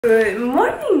Good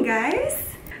morning, guys!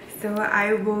 So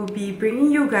I will be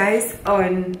bringing you guys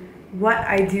on what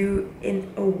I do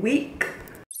in a week.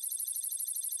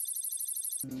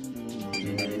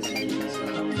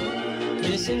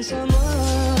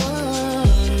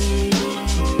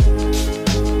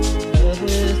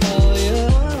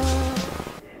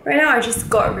 Right now I just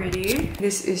got ready.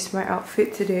 This is my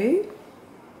outfit today.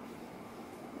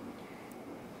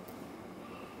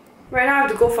 Right now I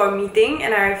have to go for a meeting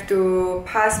and I have to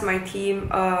pass my team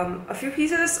a few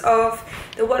pieces of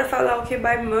the What If I Okay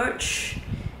Buy merch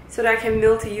so that I can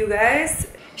mail to you guys.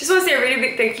 Just want to say a really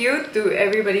big thank you to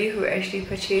everybody who actually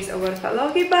purchased a What If I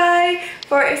Okay Buy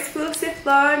for our exclusive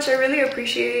launch. I really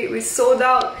appreciate it. We sold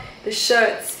out the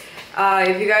shirts.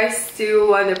 If you guys still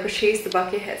want to purchase the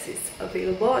bucket hats, it's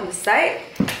available on the site.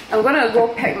 I'm gonna go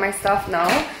pack my stuff now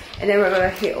and then we're gonna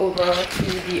head over to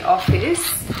the office.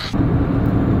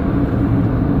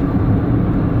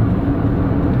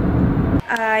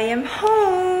 I am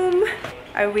home.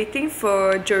 I'm waiting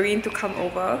for Joreen to come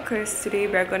over because today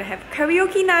we're gonna have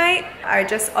karaoke night. I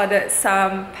just ordered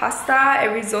some pasta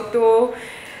and risotto.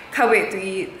 Can't wait to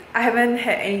eat. I haven't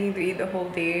had anything to eat the whole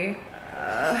day.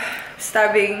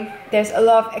 Starving. There's a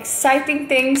lot of exciting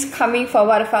things coming for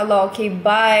What If I Okay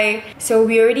Buy. So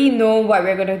we already know what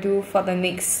we're gonna do for the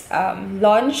next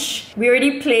launch. We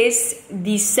already placed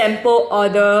the sample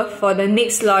order for the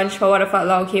next launch for What If I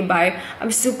Okay Buy.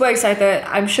 I'm super excited.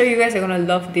 I'm sure you guys are gonna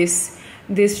love this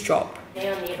drop.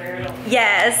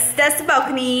 Yes, that's the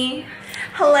balcony.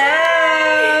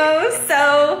 Hello!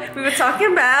 So we were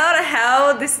talking about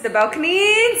how this is the balcony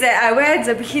that I wear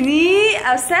the bikini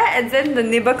outside and then the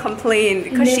neighbor complained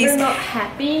because she's not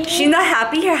happy. She's not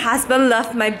happy her husband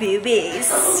left my babies.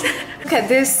 Look at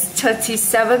this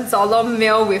 $37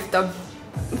 meal with the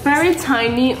very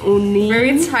tiny uni.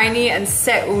 Very tiny and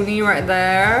sad uni right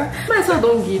there. Might as well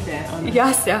don't give that. Honestly.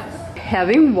 Yes, yeah.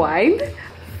 Having wine.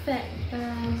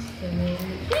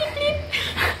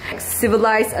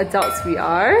 Civilized adults we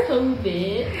are.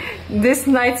 This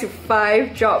 9 to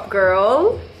 5 job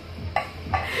girl.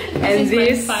 And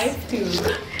this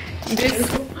 5-2. This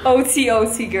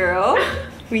OT girl.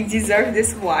 We deserve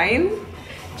this wine.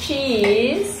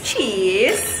 Cheese.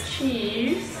 Cheese.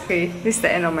 Cheese. Okay, this is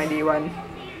the end of my day one.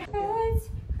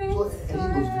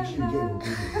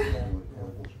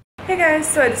 Hey guys,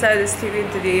 so I decided to sleep in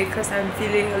today because I'm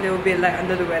feeling a little bit like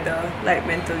under the weather, like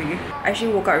mentally. I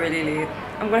actually woke up really late.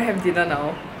 I'm gonna have dinner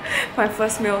now, my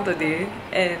first meal of the day,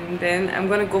 and then I'm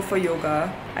gonna go for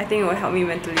yoga. I think it will help me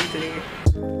mentally today.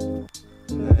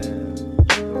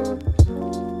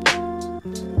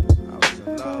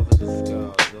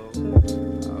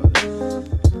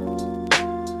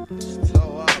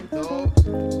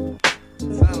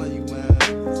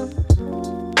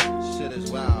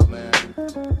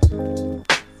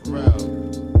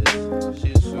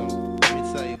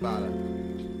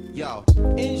 Yo,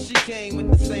 and she came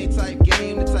with the same type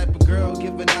game, the type of girl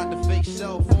giving out the fake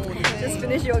cell phone. Just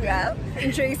finished yoga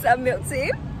and drink some milk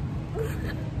tea.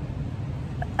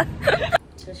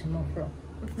 吃什么 frog?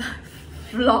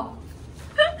 Vlog.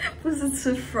 不是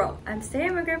吃 frog. I'm staying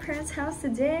at my grandparents' house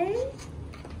today.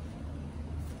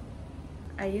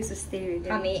 I used to stay with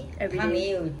them every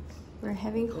day. We're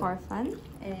having hor fun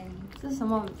and 这是什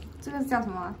么？这个叫什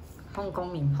么？ Hong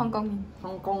Kong min. Hong Kong min.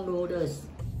 Hong Kong noodles.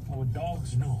 Our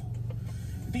dogs know.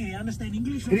 I think they understand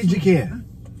English.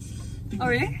 Oh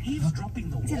really? Eavesdropping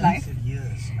the Is it live?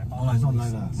 years. Oh, it's not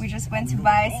like that. We just went to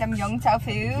buy some Yong Tau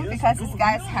Fu because this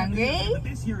guy's hungry. But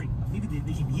this hearing, maybe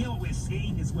they can hear what we're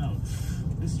saying as well.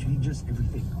 This changes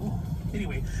everything. Oh,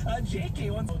 anyway,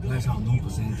 JK wants to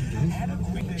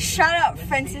Shout out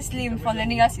Francis Lim for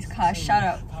lending us his car. Shout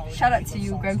out. Shout out to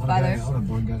you, grandfather.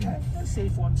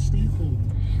 safe one, stay home.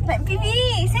 Like,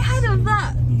 baby, say hi to the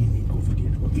vlog.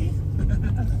 Okay?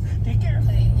 Take care.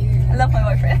 I love my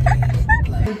boyfriend.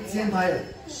 His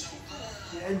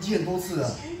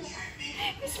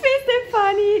face damn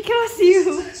funny. Cannot see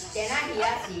you.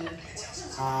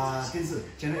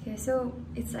 Okay, so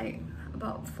it's like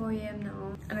about 4 AM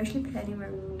now. I'm actually planning my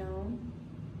room now.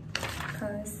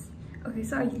 Because, okay,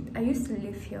 so I used to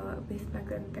live here with my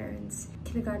grandparents,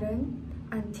 kindergarten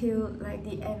until like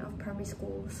the end of primary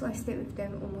school. So I stayed with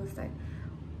them almost like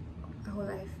my whole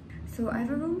life. So I have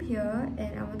a room here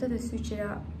and I wanted to switch it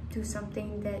up to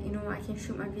something that, you know, I can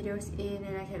shoot my videos in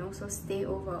and I can also stay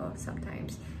over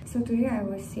sometimes. So today I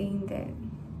was saying that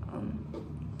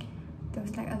there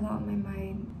was like a lot on my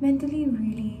mind. Mentally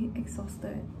really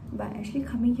exhausted. But actually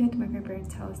coming here to my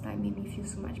grandparents' house like made me feel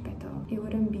so much better. It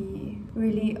wouldn't be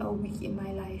really a week in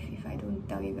my life if I don't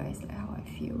tell you guys like how I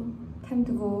feel. Time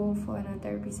to go for another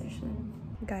therapy session.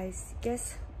 Guys,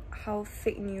 guess how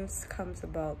fake news comes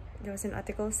about. There was an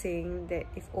article saying that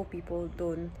if old people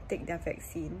don't take their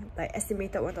vaccine, like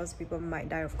estimated 1,000 people might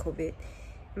die of COVID.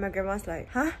 And my grandma's like,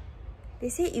 huh? They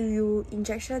say if you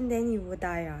injection then you will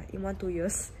die in 1-2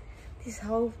 years. This is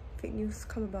how fake news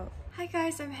come about. Hi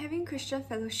guys, I'm having Christian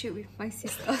fellowship with my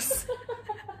sisters.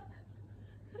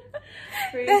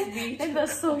 Then the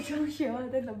social here,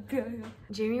 then the beer here.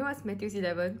 Jamie, what's Matthew's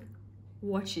 11?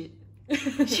 Watch it.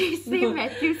 She say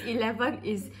Matthew's 11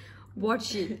 is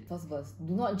watch it. First verse.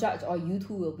 Do not judge or you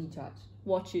too will be judged.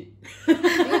 Watch it.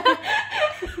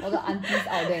 All the aunties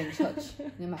out there in church,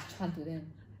 they must chant to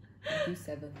them. Matthew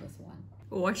 7 verse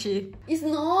 1. Watch it. It's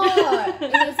not!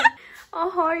 It's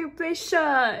Oh, you play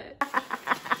shirt.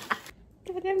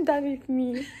 God, I'm done with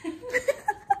me.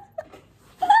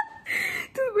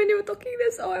 Dude, when you were talking,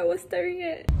 that's all I was staring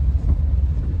at.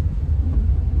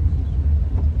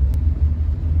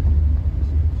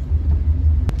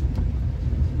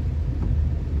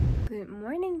 Good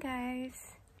morning,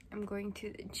 guys. I'm going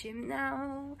to the gym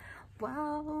now.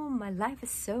 Wow, my life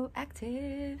is so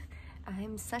active.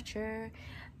 I'm such a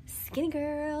skinny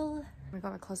girl. Oh my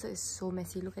god, my closet is so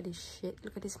messy. Look at this shit.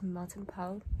 Look at this mountain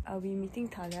pile. I'll be meeting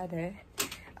Talia there.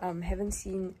 Haven't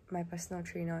seen my personal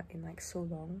trainer in like so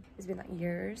long. It's been like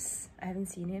years. I haven't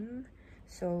seen him.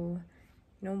 So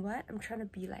you know what? I'm trying to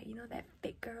be like, you know, that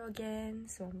big girl again.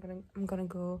 So I'm gonna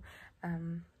go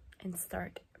and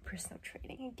start personal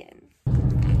training again.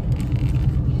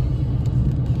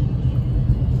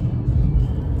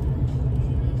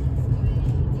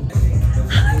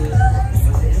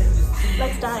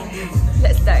 Let's die.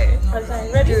 Let's die. Let's die.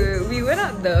 Ready? Dude, we went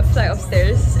up the flight of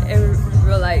stairs and we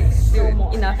were like, dude,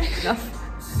 enough.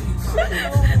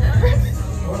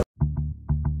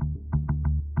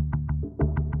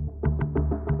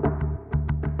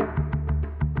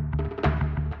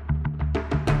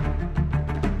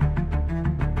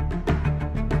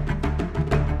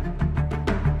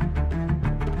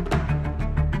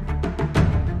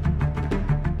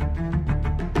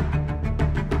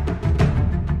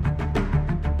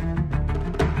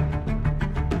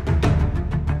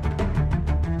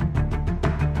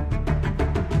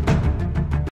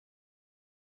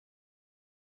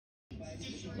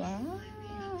 Wow,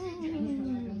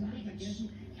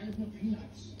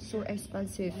 so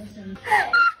expensive.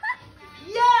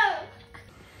 Yeah!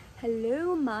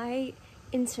 Hello, my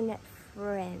internet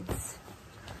friends.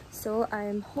 So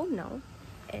I'm home now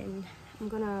and I'm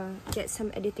gonna get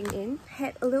some editing in.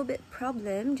 Had a little bit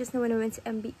problem just now when I went to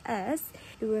MBS.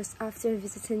 It was after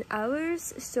visiting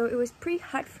hours, so it was pretty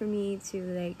hard for me to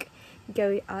like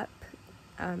go up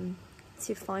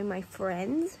to find my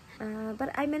friends. But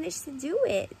I managed to do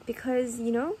it because,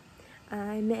 you know,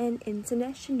 I'm an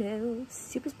international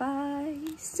super spy.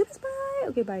 Super spy!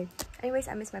 Okay, bye. Anyways,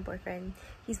 I miss my boyfriend.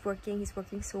 He's working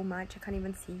so much. I can't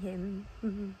even see him.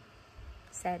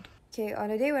 Sad. Okay, on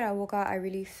the day when I woke up, I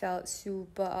really felt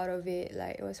super out of it.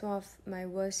 Like, it was one of my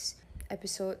worst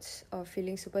episodes of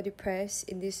feeling super depressed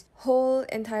in this whole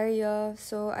entire year.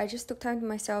 So I just took time to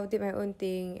myself, did my own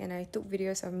thing, and I took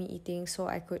videos of me eating so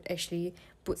I could actually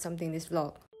put something in this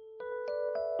vlog.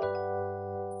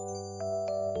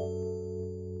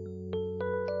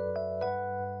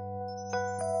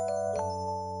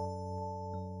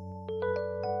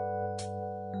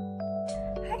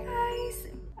 Hi guys!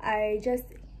 I just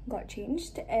got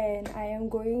changed and I am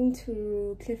going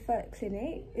to Clifford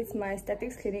Clinic. It's my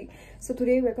aesthetics clinic. So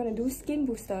today we're gonna do skin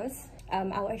boosters.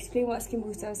 I'll explain what skin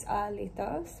boosters are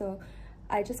later. So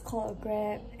I just called a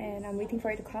Grab and I'm waiting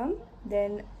for it to come.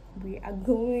 Then we are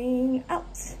going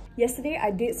out. Yesterday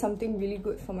I did something really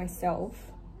good for myself.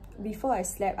 Before I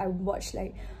slept, I watched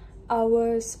like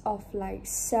hours of like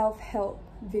self-help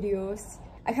videos.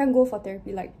 I can't go for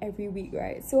therapy like every week,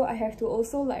 right? So I have to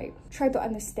also like try to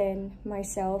understand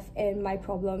myself and my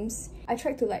problems. I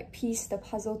tried to like piece the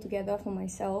puzzle together for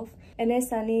myself, and then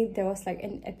suddenly there was like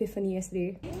an epiphany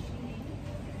yesterday.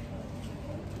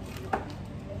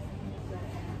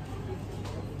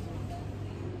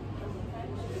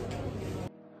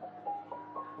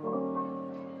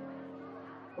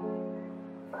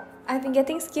 I've been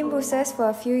getting skin boosters for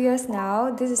a few years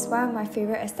now. This is one of my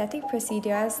favorite aesthetic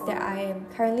procedures that I am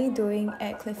currently doing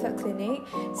at Clifford Clinic.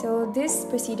 So this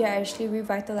procedure actually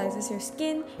revitalizes your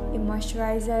skin, it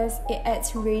moisturizes, it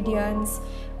adds radiance,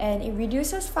 and it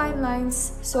reduces fine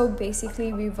lines, so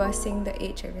basically reversing the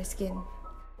age of your skin.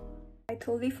 I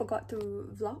totally forgot to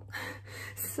vlog.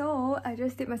 So I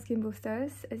just did my skin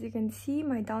boosters. As you can see,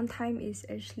 my downtime is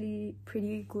actually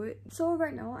pretty good. So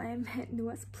right now I am at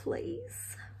Noah's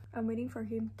place. I'm waiting for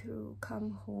him to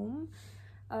come home.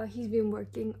 He's been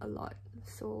working a lot,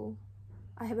 so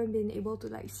I haven't been able to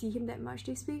like see him that much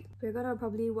this week. We're gonna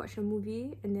probably watch a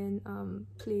movie and then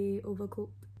play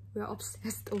Overcooked. We're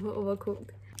obsessed over Overcooked.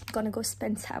 Gonna go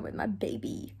spend time with my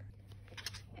baby.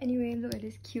 Anyway, look at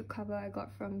this cute cover I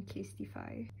got from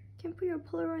Casetify. You can put your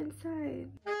Polaroid inside.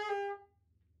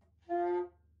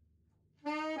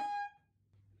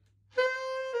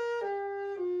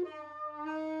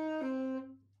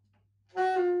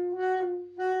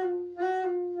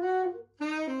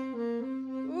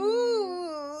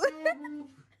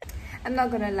 I'm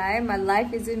not gonna lie, my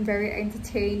life isn't very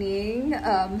entertaining.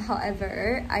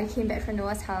 However, I came back from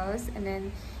Noah's house and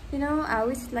then, you know, I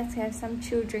always like to have some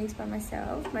chill drinks by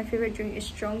myself. My favorite drink is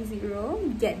Strong Zero.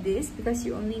 Get this because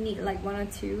you only need like 1 or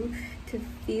 2 to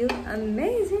feel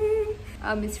amazing.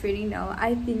 It's raining now.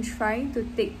 I've been trying to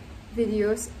take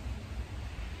videos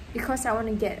because I want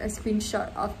to get a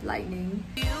screenshot of lightning.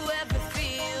 You ever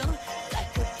feel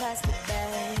like a plastic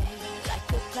bag,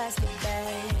 like a plastic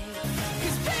bag?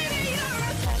 'Cause baby, you're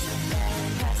a plastic bag,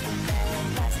 plastic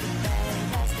bag, plastic bag,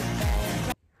 plastic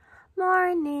bag.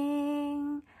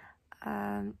 Morning.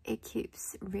 It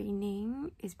keeps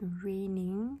raining. It's been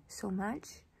raining so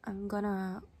much. I'm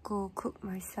gonna go cook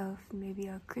myself maybe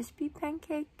a crispy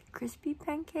pancake,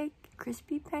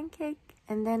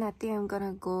 and then I think I'm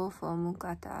gonna go for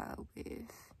mookata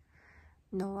with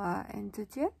Noah and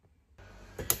Tutiep.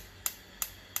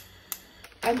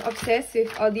 I'm obsessed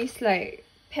with all these like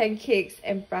pancakes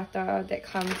and prata that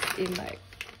comes in like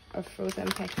a frozen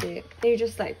packet. Then you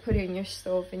just like put it in your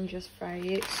stove and you just fry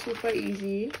it. Super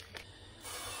easy.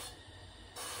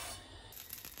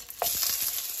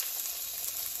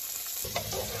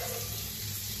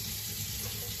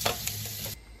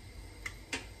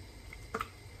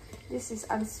 This is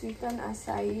unsweetened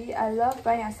acai. I love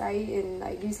buying acai in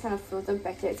like these kind of frozen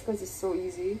packets because it's so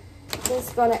easy.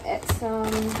 Just gonna add some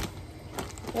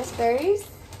raspberries.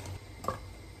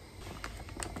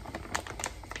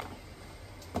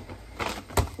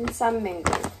 And some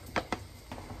mango.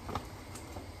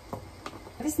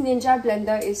 This Ninja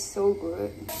blender is so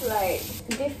good. Like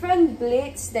different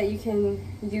blades that you can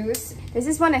use. There's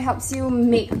this one that helps you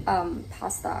make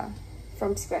pasta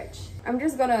from scratch. I'm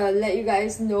just gonna let you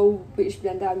guys know which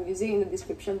blender I'm using in the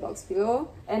description box below.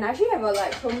 And I actually have a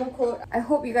like promo code. I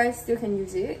hope you guys still can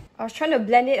use it. I was trying to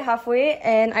blend it halfway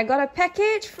and I got a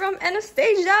package from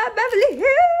Anastasia Beverly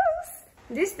Hills.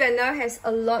 This blender has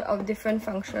a lot of different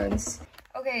functions.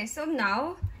 Okay, so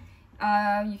now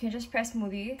you can just press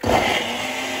movie.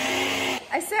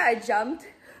 I said I jumped.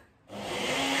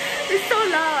 It's so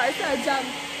loud. I said I jumped.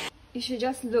 You should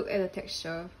just look at the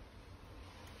texture.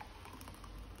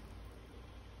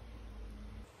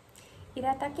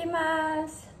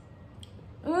 Itadakimasu.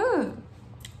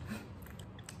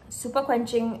 Super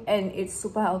quenching and it's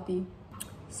super healthy.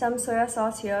 Some soya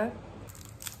sauce here.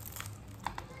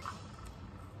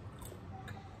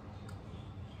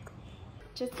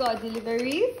 Just got a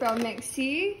delivery from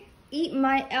Maxi. Eat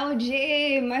my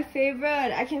LJ, my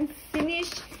favorite. I can finish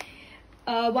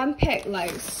one pack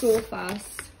like so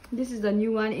fast. This is the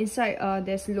new one. Inside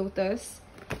there's lotus,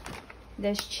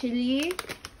 there's chili.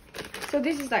 So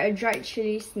this is like a dried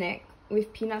chili snack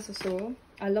with peanuts also.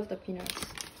 I love the peanuts.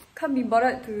 Can't be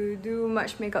bothered to do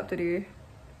much makeup today.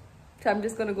 So I'm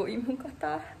just gonna go eat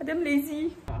mookata. I'm damn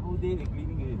lazy. Whole day they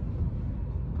cleaning it.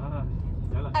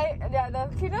 The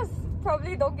cleaners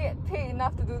probably don't get paid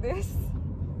enough to do this.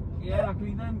 Yeah,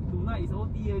 cleaner tonight is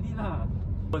OT already lah.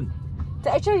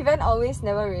 The actual event always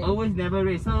never rain. Always never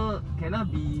rain, so cannot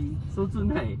be so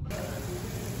tonight.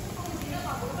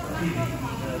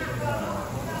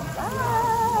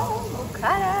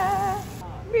 Mookata.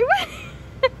 Wait, what?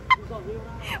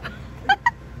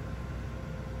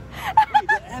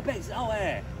 The airbag is out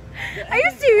eh. Are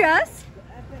you serious?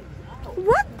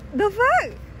 What the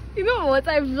fuck? You know 我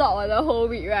在 vlog the whole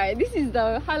week, right? This is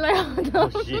the highlight of the Oh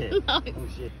shit! vlog. Oh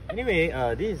shit! Anyway,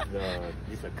 this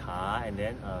is a car, and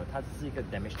then 它只是一个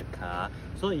damaged car.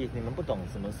 So if 你们不懂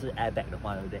什么是 airbag 的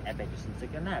话，对不对 ？airbag 就是这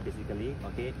个啦 ，basically，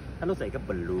 OK， 它 looks like 一个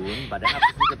balloon，but then 它不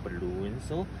是一个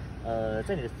balloon，so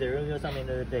在你的 steering wheel 上面，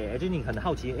对不对？就你很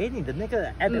好奇，哎，你的那个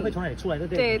airbag 会从哪里出来，对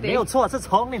不对？对。没有错，是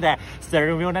从你的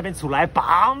steering wheel 那边出来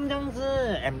 ，bam 这样子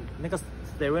，and 那个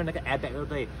steering 那个 airbag 对不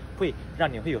对？会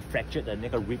让你会有 fracture 的那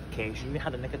个 rib cage， 因为它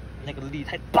的那个力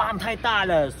太 bam 太大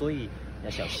了，所以要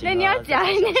小心。那你要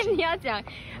讲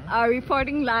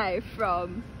，reporting live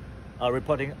from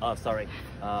reporting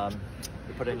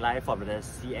live from the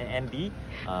CNNB，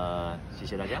 谢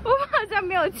谢大家。我们好像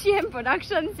没有签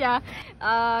production 下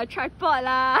，tripod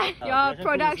啦，有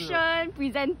production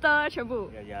presenter 全部。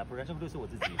production 都是我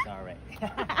自己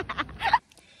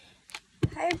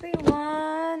 ，sorry。Hi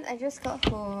everyone, I just got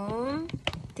home.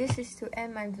 this is to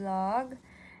end my vlog.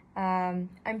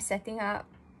 I'm setting up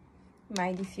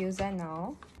my diffuser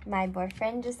now. My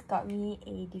boyfriend just got me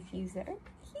a diffuser.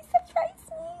 He surprised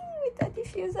me with a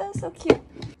diffuser, so cute.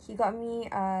 He got me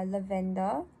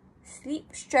lavender sleep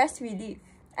stress relief.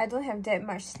 I don't have that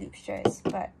much sleep stress,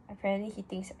 but apparently he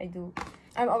thinks I do.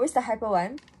 I'm always the hyper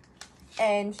one,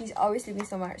 and he's always sleeping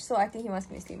so much, so I think he wants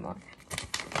me to sleep more.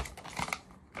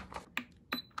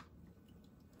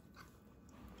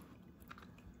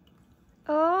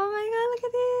 Oh my god, look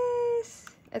at this!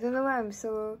 I don't know why I'm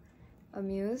so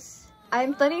amused.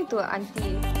 I'm turning to an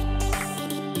auntie.